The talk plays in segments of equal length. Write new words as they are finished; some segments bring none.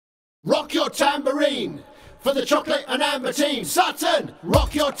Rock your tambourine for the chocolate and amber team. Sutton,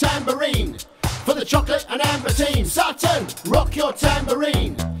 rock your tambourine for the chocolate and amber team. Sutton, rock your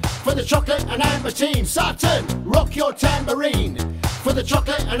tambourine for the chocolate and amber team. Sutton, rock your tambourine for the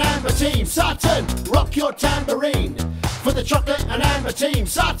chocolate and amber team. Sutton, rock your tambourine for the chocolate and amber team.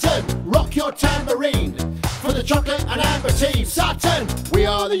 Sutton, rock your tambourine for the chocolate and amber team. Sutton, we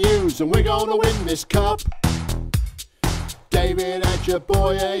are the U's and we're gonna win this cup. David and your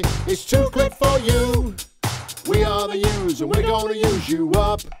boy, it's too quick for you. We are the U's and we're gonna use you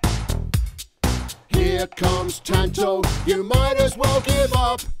up. Here comes Tanto, you might as well give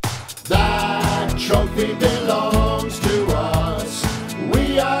up. That trophy belongs to us.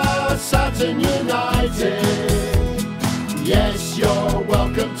 We are Sutton United. Yes, you're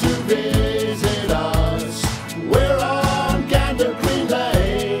welcome to visit us. We're on Gander Green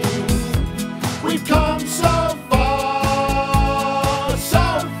Lane. We've come so far, so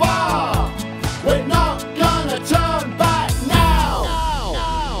far. We're not gonna turn back now.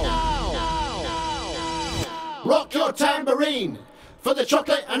 Rock your tambourine for the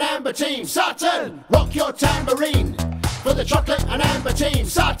chocolate and amber team. Sutton, rock your tambourine for the chocolate and amber team.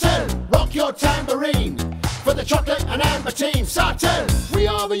 Sutton, rock your tambourine for the chocolate and amber team. Sutton, we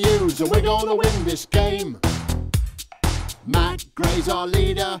are the U's and we're gonna win this game. Matt Gray's our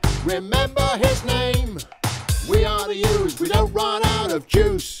leader, remember his name. We are the U's, we don't run out of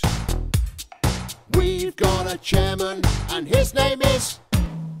juice. We've got a chairman and his name is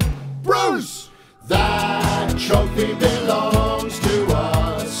Bruce. That trophy belongs to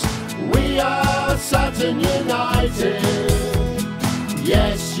us. We are Sutton United.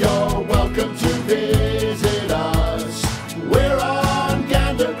 Yes, you're welcome to visit us. We're on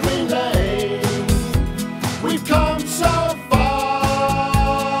Gander Green Lane. We've come so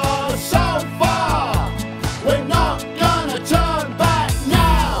far, so far. We're not gonna turn back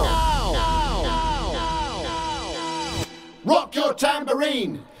now. Rock your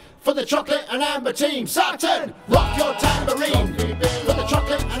tambourine for the chocolate and amber team. Sutton, rock your tambourine for the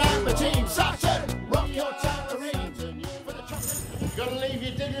chocolate and amber team. Sutton, rock your tambourine for the chocolate. You've got to leave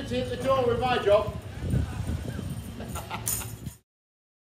your dignity at the door with my job.